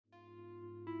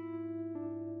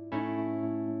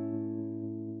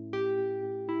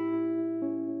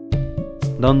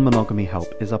Non-Monogamy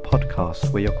Help is a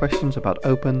podcast where your questions about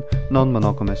open,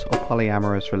 non-monogamous or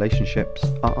polyamorous relationships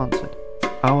are answered.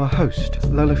 Our host,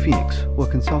 Lola Phoenix, will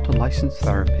consult a licensed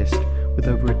therapist with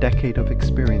over a decade of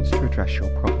experience to address your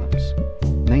problems.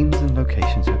 Names and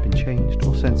locations have been changed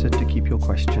or censored to keep your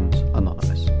questions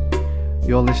anonymous.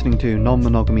 You're listening to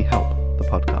Non-Monogamy Help, the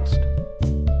podcast.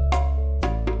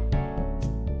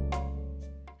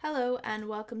 Hello and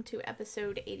welcome to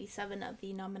episode 87 of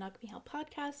the Non-Monogamy Help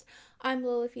podcast. I'm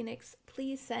Lola Phoenix.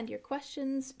 Please send your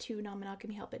questions to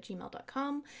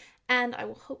nonmonogamyhelp@gmail.com and I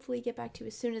will hopefully get back to you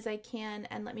as soon as I can,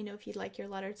 and let me know if you'd like your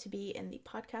letter to be in the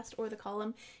podcast or the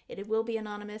column. It will be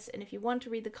anonymous, and if you want to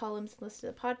read the columns and listen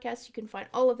to the podcast, you can find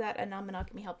all of that at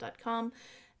nonmonogamyhelp.com.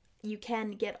 You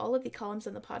can get all of the columns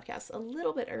in the podcast a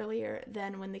little bit earlier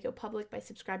than when they go public by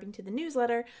subscribing to the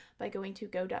newsletter by going to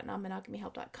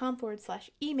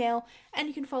go.nonmonogamyhelp.com/email, and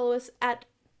you can follow us at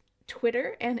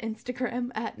Twitter and Instagram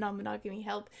at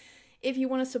nonmonogamyhelp. If you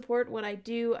want to support what I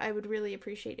do, I would really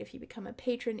appreciate if you become a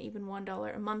patron. Even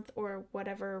 $1 a month or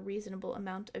whatever reasonable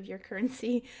amount of your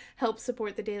currency helps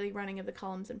support the daily running of the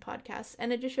columns and podcasts.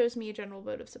 And it just shows me a general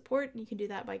vote of support. You can do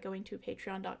that by going to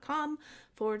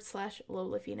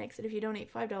patreon.com/Lola Phoenix. And if you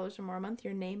donate $5 or more a month,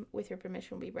 your name, with your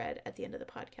permission, will be read at the end of the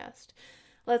podcast.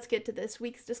 Let's get to this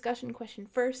week's discussion question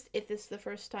first. If this is the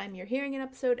first time you're hearing an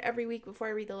episode, every week before I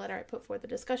read the letter, I put forth a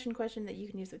discussion question that you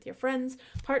can use with your friends,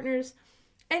 partners,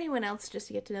 anyone else, just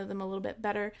to get to know them a little bit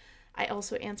better. I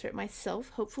also answer it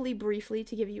myself, hopefully briefly,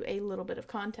 to give you a little bit of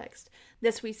context.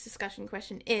 This week's discussion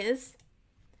question is,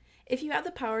 if you had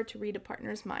the power to read a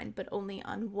partner's mind, but only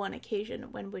on one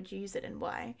occasion, when would you use it and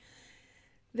why?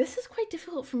 This is quite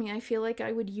difficult for me. I feel like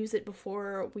I would use it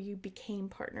before we became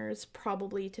partners,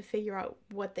 probably to figure out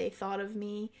what they thought of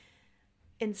me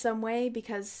in some way,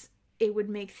 because it would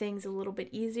make things a little bit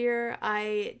easier.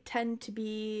 I tend to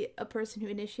be a person who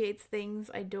initiates things.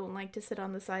 I don't like to sit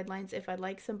on the sidelines. If I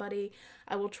like somebody,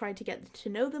 I will try to get to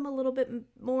know them a little bit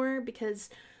more, because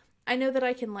I know that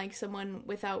I can like someone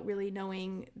without really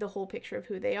knowing the whole picture of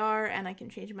who they are, and I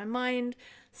can change my mind.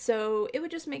 So it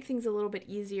would just make things a little bit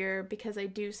easier, because I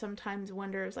do sometimes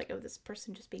wonder, is like, oh, this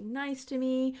person just being nice to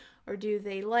me, or do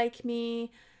they like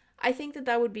me? I think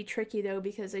that would be tricky, though,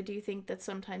 because I do think that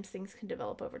sometimes things can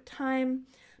develop over time.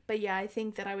 But yeah, I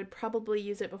think that I would probably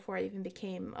use it before I even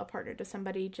became a partner to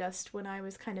somebody, just when I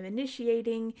was kind of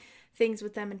initiating things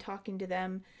with them and talking to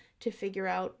them to figure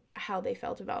out how they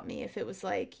felt about me. If it was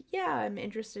like, yeah, I'm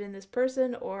interested in this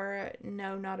person, or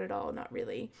no, not at all, not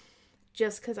really.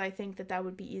 Just because I think that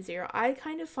would be easier. I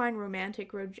kind of find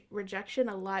romantic rejection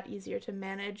a lot easier to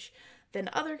manage than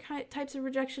other types of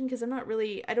rejection, because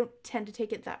I don't tend to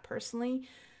take it that personally.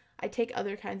 I take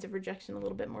other kinds of rejection a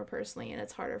little bit more personally, and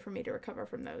it's harder for me to recover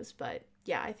from those. But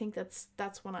yeah, I think that's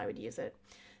when I would use it.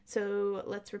 So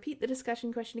let's repeat the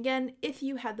discussion question again. If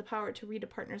you had the power to read a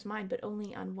partner's mind, but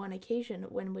only on one occasion,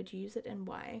 when would you use it and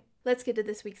why? Let's get to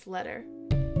this week's letter.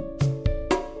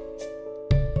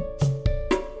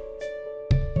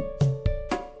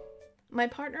 My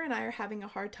partner and I are having a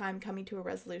hard time coming to a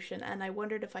resolution, and I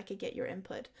wondered if I could get your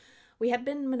input. We had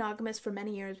been monogamous for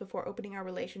many years before opening our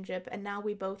relationship, and now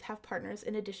we both have partners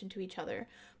in addition to each other.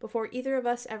 Before either of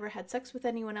us ever had sex with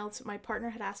anyone else, my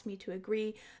partner had asked me to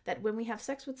agree that when we have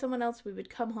sex with someone else, we would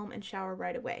come home and shower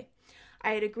right away.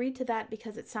 I had agreed to that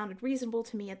because it sounded reasonable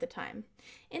to me at the time.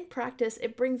 In practice,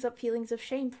 it brings up feelings of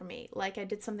shame for me, like I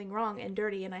did something wrong and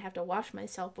dirty and I have to wash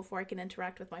myself before I can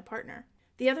interact with my partner.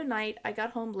 The other night, I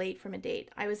got home late from a date.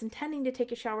 I was intending to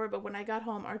take a shower, but when I got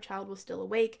home, our child was still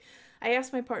awake. I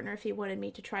asked my partner if he wanted me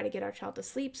to try to get our child to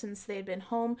sleep since they had been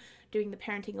home doing the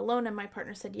parenting alone, and my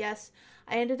partner said yes.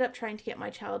 I ended up trying to get my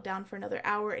child down for another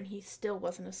hour, and he still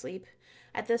wasn't asleep.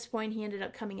 At this point, he ended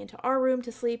up coming into our room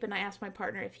to sleep, and I asked my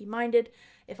partner if he minded.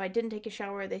 If I didn't take a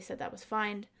shower, they said that was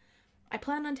fine. I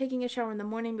planned on taking a shower in the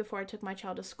morning before I took my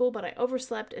child to school, but I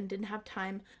overslept and didn't have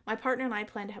time. My partner and I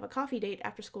planned to have a coffee date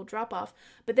after school drop-off,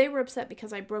 but they were upset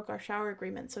because I broke our shower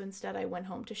agreement, so instead I went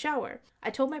home to shower. I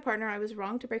told my partner I was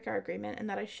wrong to break our agreement and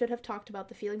that I should have talked about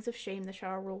the feelings of shame the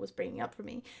shower rule was bringing up for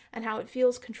me, and how it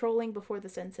feels controlling before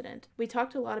this incident. We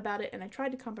talked a lot about it, and I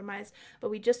tried to compromise,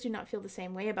 but we just do not feel the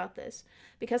same way about this.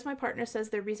 Because my partner says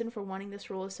their reason for wanting this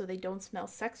rule is so they don't smell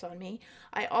sex on me,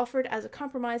 I offered as a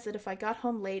compromise that if I got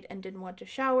home late and didn't want to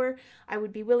shower, I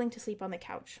would be willing to sleep on the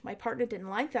couch. My partner didn't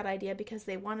like that idea because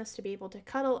they want us to be able to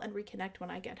cuddle and reconnect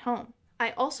when I get home.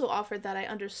 I also offered that I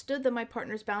understood that my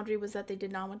partner's boundary was that they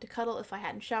did not want to cuddle if I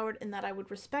hadn't showered, and that I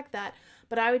would respect that,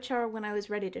 but I would shower when I was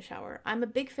ready to shower. I'm a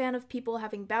big fan of people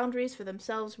having boundaries for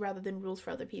themselves rather than rules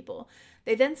for other people.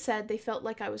 They then said they felt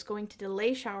like I was going to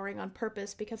delay showering on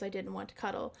purpose because I didn't want to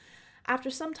cuddle. After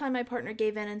some time, my partner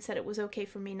gave in and said it was okay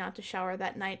for me not to shower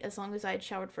that night as long as I had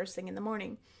showered first thing in the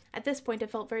morning. At this point, I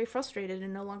felt very frustrated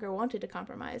and no longer wanted to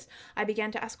compromise. I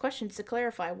began to ask questions to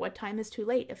clarify. What time is too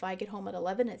late? If I get home at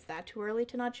 11, is that too early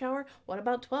to not shower? What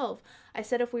about 12? I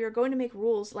said if we were going to make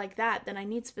rules like that, then I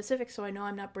need specifics so I know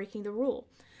I'm not breaking the rule.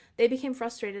 They became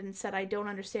frustrated and said I don't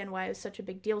understand why it was such a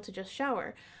big deal to just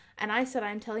shower. And I said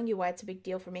I'm telling you why it's a big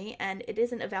deal for me, and it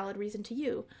isn't a valid reason to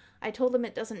you. I told them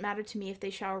it doesn't matter to me if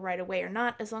they shower right away or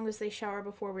not, as long as they shower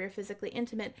before we are physically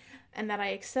intimate, and that I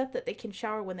accept that they can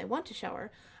shower when they want to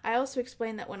shower. I also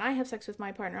explained that when I have sex with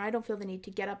my partner, I don't feel the need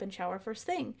to get up and shower first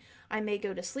thing. I may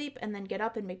go to sleep and then get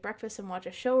up and make breakfast and watch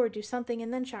a show or do something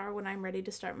and then shower when I'm ready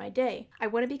to start my day. I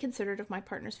want to be considerate of my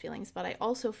partner's feelings, but I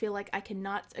also feel like I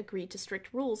cannot agree to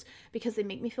strict rules because they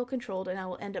make me feel controlled and I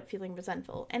will end up feeling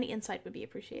resentful. Any insight would be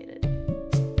appreciated.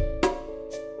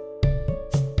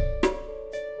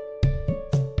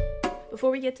 Before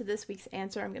we get to this week's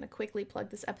answer, I'm going to quickly plug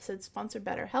this episode's sponsor,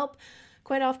 BetterHelp.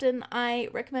 Quite often, I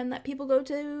recommend that people go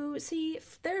to see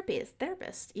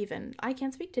therapists even. I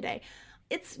can't speak today.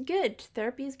 It's good.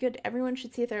 Therapy is good. Everyone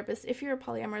should see a therapist. If you're a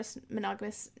polyamorous,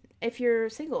 monogamous, if you're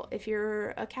single, if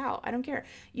you're a cow, I don't care.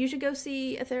 You should go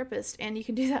see a therapist, and you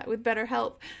can do that with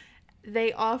BetterHelp.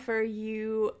 They offer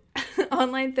you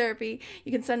online therapy.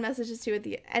 You can send messages to at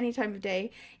any time of day,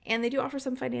 and they do offer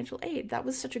some financial aid. That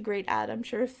was such a great ad. I'm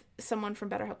sure if someone from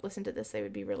BetterHelp listened to this, they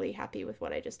would be really happy with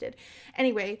what I just did.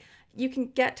 Anyway, you can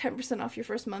get 10% off your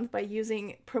first month by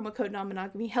using promo code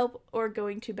Non-Monogamy Help or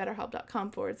going to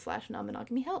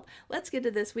betterhelp.com/Non-Monogamy Help. Let's get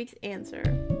to this week's answer.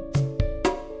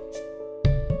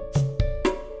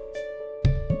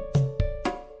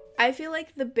 I feel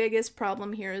like the biggest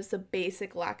problem here is the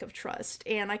basic lack of trust,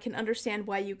 and I can understand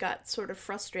why you got sort of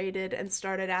frustrated and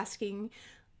started asking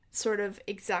sort of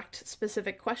exact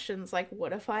specific questions like,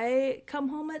 what if I come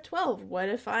home at 12? What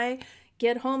if I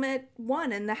get home at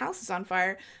 1 and the house is on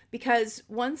fire? Because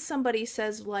once somebody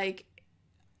says, like,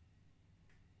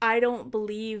 I don't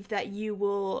believe that you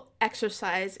will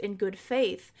exercise in good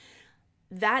faith,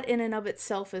 that in and of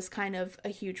itself is kind of a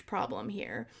huge problem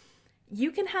here.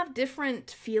 You can have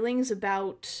different feelings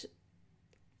about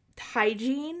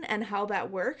hygiene and how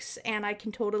that works, and I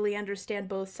can totally understand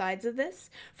both sides of this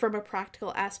from a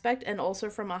practical aspect and also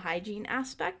from a hygiene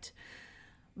aspect.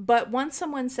 But once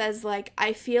someone says, like,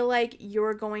 I feel like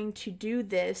you're going to do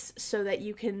this so that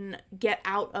you can get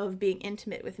out of being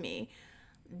intimate with me,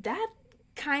 that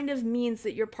kind of means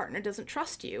that your partner doesn't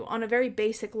trust you on a very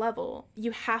basic level.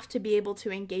 You have to be able to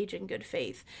engage in good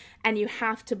faith, and you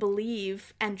have to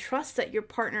believe and trust that your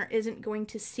partner isn't going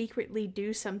to secretly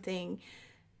do something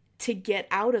to get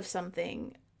out of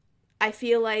something. I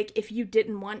feel like if you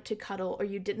didn't want to cuddle or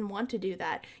you didn't want to do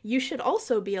that, you should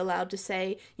also be allowed to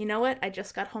say, you know what, I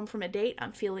just got home from a date,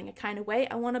 I'm feeling a kind of way,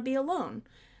 I want to be alone.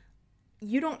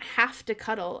 You don't have to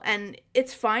cuddle, and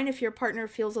it's fine if your partner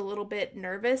feels a little bit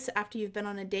nervous after you've been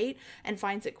on a date and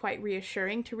finds it quite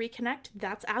reassuring to reconnect.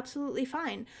 That's absolutely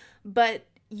fine, but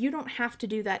you don't have to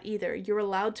do that either. You're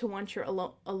allowed to want your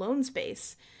alone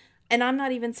space, and I'm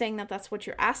not even saying that that's what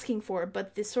you're asking for,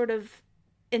 but this sort of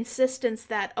insistence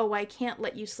that, oh, I can't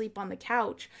let you sleep on the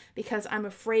couch because I'm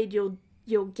afraid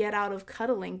you'll get out of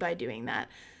cuddling by doing that.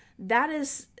 That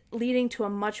is leading to a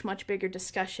much, much bigger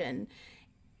discussion.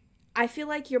 I feel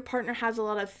like your partner has a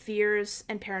lot of fears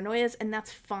and paranoias, and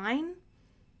that's fine.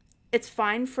 It's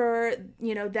fine for,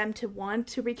 them to want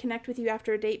to reconnect with you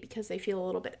after a date because they feel a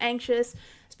little bit anxious,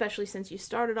 especially since you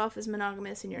started off as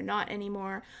monogamous and you're not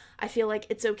anymore. I feel like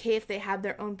it's okay if they have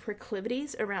their own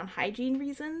proclivities around hygiene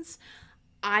reasons.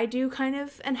 I do kind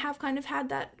of, and have kind of had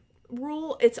that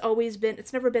rule. It's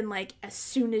never been like, as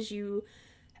soon as you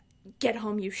get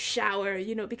home, you shower,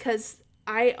 because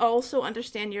I also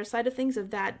understand your side of things, of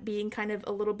that being kind of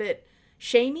a little bit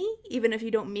shamey, even if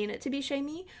you don't mean it to be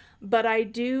shamey. But I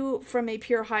do, from a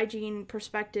pure hygiene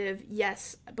perspective,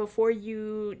 yes, before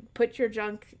you put your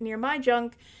junk near my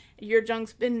junk, your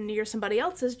junk's been near somebody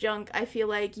else's junk, I feel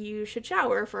like you should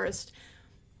shower first.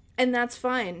 And that's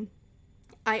fine.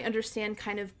 I understand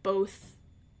kind of both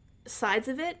sides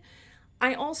of it.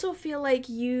 I also feel like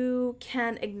you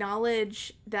can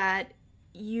acknowledge that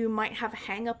you might have a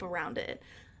hang up around it.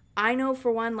 I know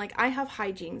for one, like, I have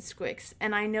hygiene squicks,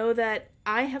 and I know that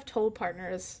I have told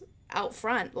partners out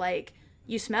front, like,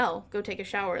 you smell, go take a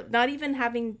shower. Not even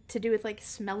having to do with, like,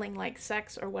 smelling like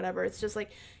sex or whatever. It's just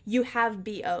like, you have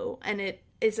BO, and it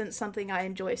isn't something I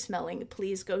enjoy smelling.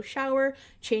 Please go shower,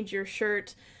 change your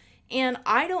shirt. And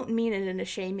I don't mean it in a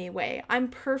shamey way. I'm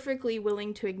perfectly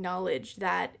willing to acknowledge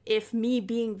that if me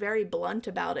being very blunt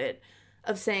about it,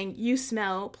 of saying, you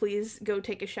smell, please go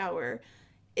take a shower,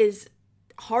 is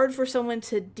hard for someone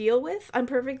to deal with, I'm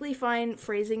perfectly fine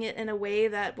phrasing it in a way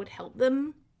that would help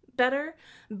them better,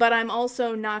 but I'm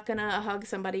also not gonna hug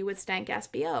somebody with stank ass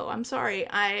BO. I'm sorry.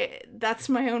 That's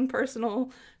my own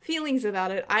personal feelings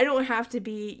about it. I don't have to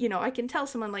be, I can tell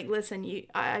someone like, listen,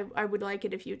 I would like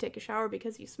it if you take a shower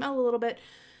because you smell a little bit,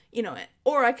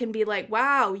 or I can be like,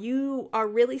 wow, you are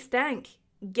really stank.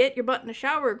 Get your butt in a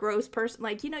shower, gross person.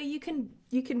 Like, you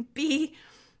can be,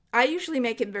 I usually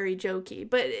make it very jokey,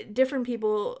 but different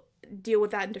people deal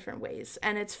with that in different ways.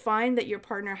 And it's fine that your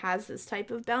partner has this type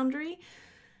of boundary.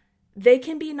 They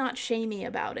can be not shamey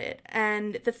about it.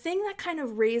 And the thing that kind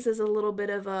of raises a little bit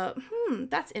of a,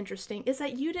 that's interesting, is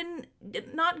that you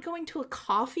not going to a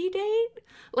coffee date?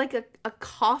 Like a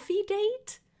coffee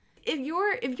date?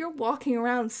 If you're walking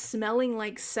around smelling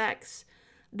like sex,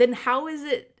 then how is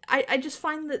it, I just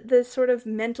find that the sort of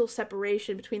mental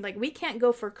separation between, like, we can't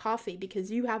go for coffee because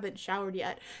you haven't showered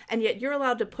yet, and yet you're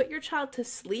allowed to put your child to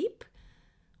sleep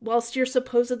whilst you're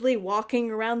supposedly walking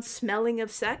around smelling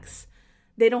of sex.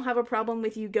 They don't have a problem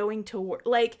with you going to work.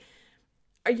 Like,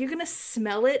 are you gonna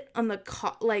smell it on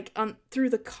the through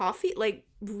the coffee? Like,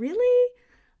 really?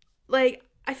 Like,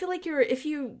 I feel like if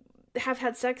you have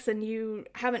had sex and you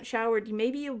haven't showered,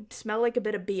 maybe you smell like a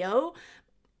bit of BO,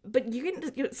 but you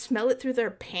can smell it through their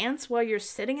pants while you're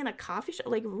sitting in a coffee shop.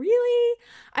 Like, really?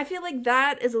 I feel like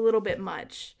that is a little bit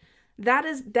much.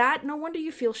 No wonder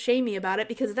you feel shamey about it,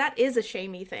 because that is a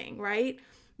shamey thing, right?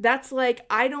 That's like,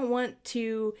 I don't want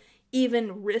to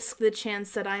even risk the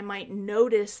chance that I might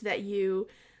notice that you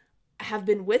have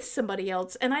been with somebody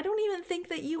else, and I don't even think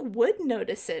that you would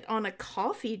notice it on a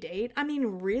coffee date. I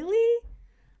mean, really?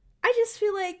 I just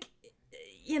feel like,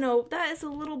 that is a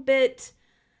little bit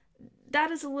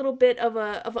of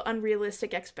an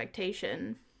unrealistic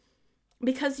expectation,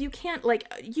 because you can't, like,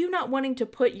 you not wanting to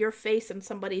put your face in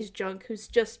somebody's junk who's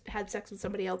just had sex with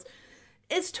somebody else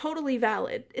is totally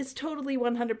valid. It's totally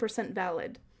 100%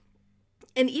 valid.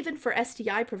 And even for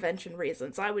STI prevention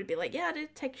reasons, I would be like, yeah,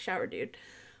 take a shower, dude.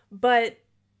 But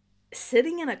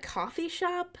sitting in a coffee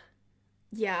shop?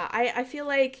 Yeah, I feel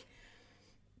like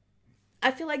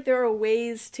there are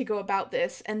ways to go about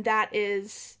this, and that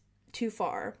is too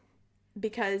far.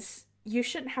 Because you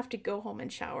shouldn't have to go home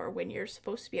and shower when you're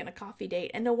supposed to be on a coffee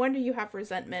date. And no wonder you have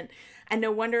resentment. And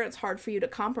no wonder it's hard for you to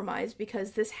compromise,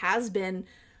 because this has been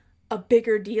a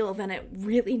bigger deal than it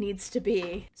really needs to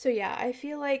be. So yeah, I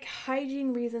feel like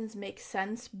hygiene reasons make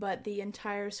sense, but the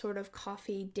entire sort of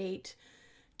coffee date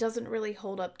doesn't really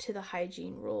hold up to the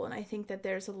hygiene rule, and I think that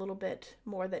there's a little bit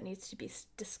more that needs to be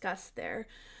discussed there.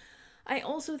 I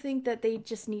also think that they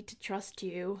just need to trust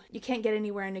you. You can't get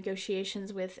anywhere in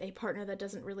negotiations with a partner that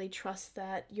doesn't really trust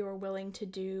that you're willing to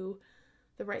do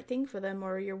the right thing for them,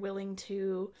 or you're willing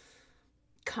to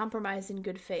compromise in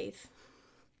good faith.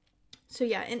 So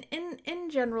yeah, in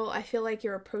general, I feel like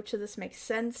your approach to this makes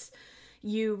sense.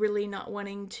 You really not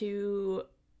wanting to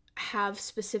have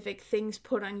specific things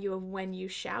put on you of when you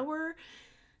shower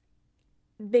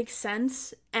makes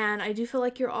sense. And I do feel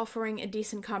like you're offering a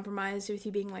decent compromise with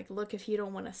you being like, look, if you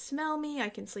don't want to smell me, I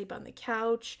can sleep on the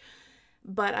couch,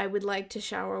 but I would like to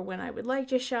shower when I would like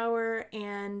to shower,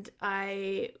 and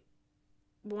I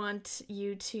want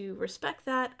you to respect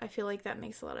that. I feel like that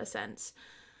makes a lot of sense.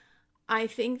 I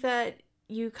think that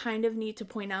you kind of need to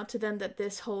point out to them that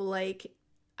this whole, like,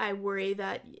 I worry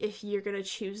that if you're going to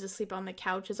choose to sleep on the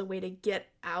couch as a way to get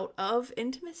out of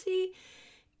intimacy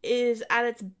is at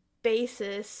its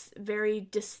basis very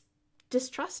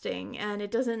distrusting, and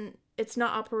it's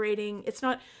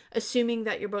not assuming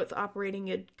that you're both operating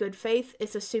in good faith.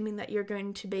 It's assuming that you're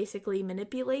going to basically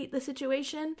manipulate the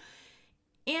situation.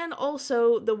 And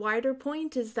also, the wider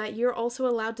point is that you're also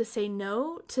allowed to say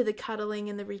no to the cuddling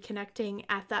and the reconnecting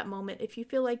at that moment if you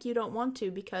feel like you don't want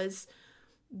to, because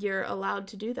you're allowed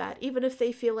to do that. Even if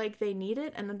they feel like they need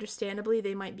it, and understandably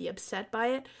they might be upset by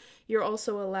it, you're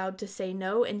also allowed to say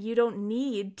no, and you don't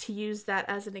need to use that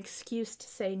as an excuse to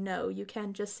say no. You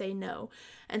can just say no.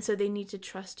 And so they need to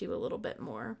trust you a little bit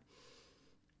more.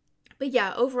 But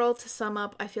yeah, overall, to sum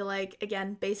up, I feel like,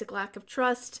 again, basic lack of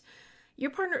trust.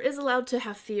 Your partner is allowed to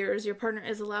have fears. Your partner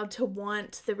is allowed to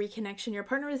want the reconnection. Your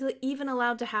partner is even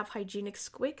allowed to have hygienic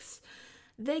squicks.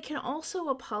 They can also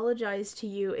apologize to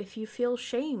you if you feel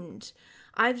shamed.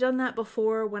 I've done that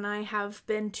before when I have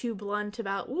been too blunt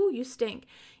about, ooh, you stink.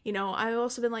 I've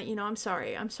also been like, I'm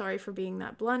sorry for being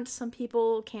that blunt. Some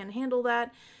people can't handle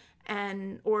that,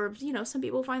 or some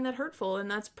people find that hurtful,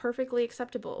 and that's perfectly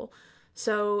acceptable.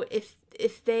 So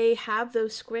if they have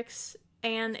those squicks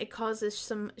and it causes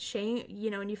some shame,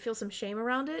 and you feel some shame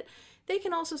around it, they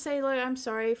can also say, like, I'm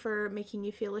sorry for making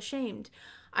you feel ashamed.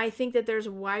 I think that there's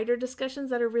wider discussions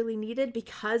that are really needed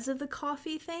because of the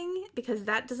coffee thing, because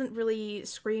that doesn't really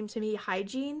scream to me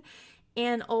hygiene.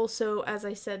 And also, as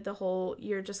I said, the whole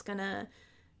you're just gonna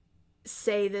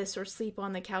say this or sleep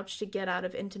on the couch to get out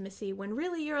of intimacy, when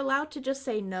really you're allowed to just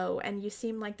say no. And you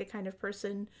seem like the kind of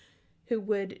person who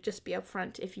would just be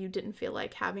upfront if you didn't feel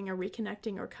like having a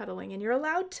reconnecting or cuddling, and you're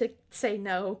allowed to say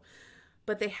no,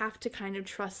 but they have to kind of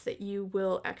trust that you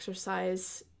will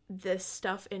exercise this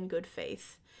stuff in good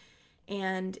faith.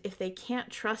 And if they can't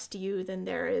trust you, then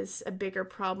there is a bigger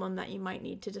problem that you might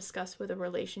need to discuss with a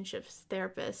relationships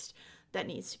therapist that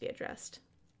needs to be addressed.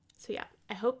 So yeah,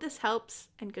 I hope this helps,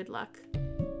 and good luck.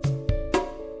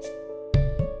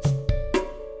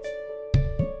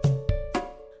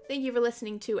 Thank you for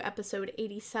listening to episode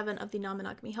 87 of the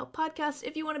Non-Monogamy Help podcast.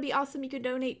 If you want to be awesome, you can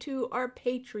donate to our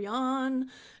Patreon.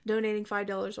 Donating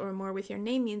 $5 or more with your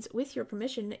name means, with your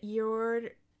permission,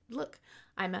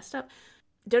 I messed up.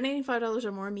 Donating $5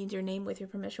 or more means your name, with your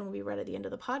permission, will be read at the end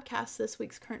of the podcast. This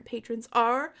week's current patrons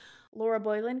are Laura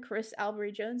Boylan, Chris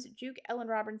Albery-Jones, Juke, Ellen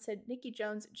Robinson, Nikki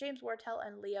Jones, James Wartell,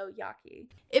 and Leo Yaki.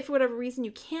 If for whatever reason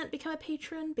you can't become a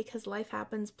patron because life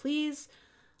happens, please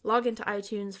log into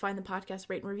iTunes, find the podcast,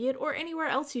 rate and review it, or anywhere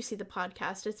else you see the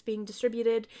podcast. It's being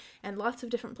distributed in lots of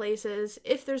different places.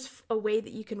 If there's a way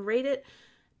that you can rate it,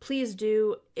 please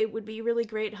do. It would be really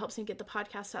great. It helps me get the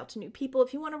podcast out to new people.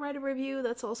 If you want to write a review,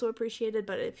 that's also appreciated.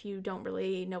 But if you don't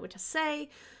really know what to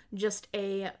say, just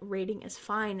a rating is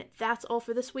fine. That's all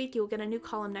for this week. You'll get a new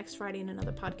column next Friday and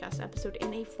another podcast episode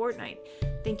in a fortnight.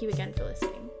 Thank you again for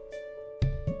listening.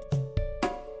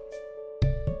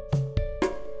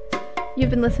 You've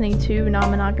been listening to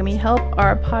Non-Monogamy Help.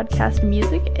 Our podcast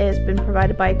music has been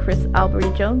provided by Chris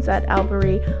Albery-Jones at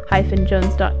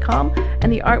albery-jones.com,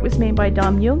 and the art was made by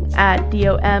Dom Duong at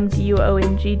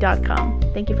domduong.com.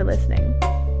 Thank you for listening.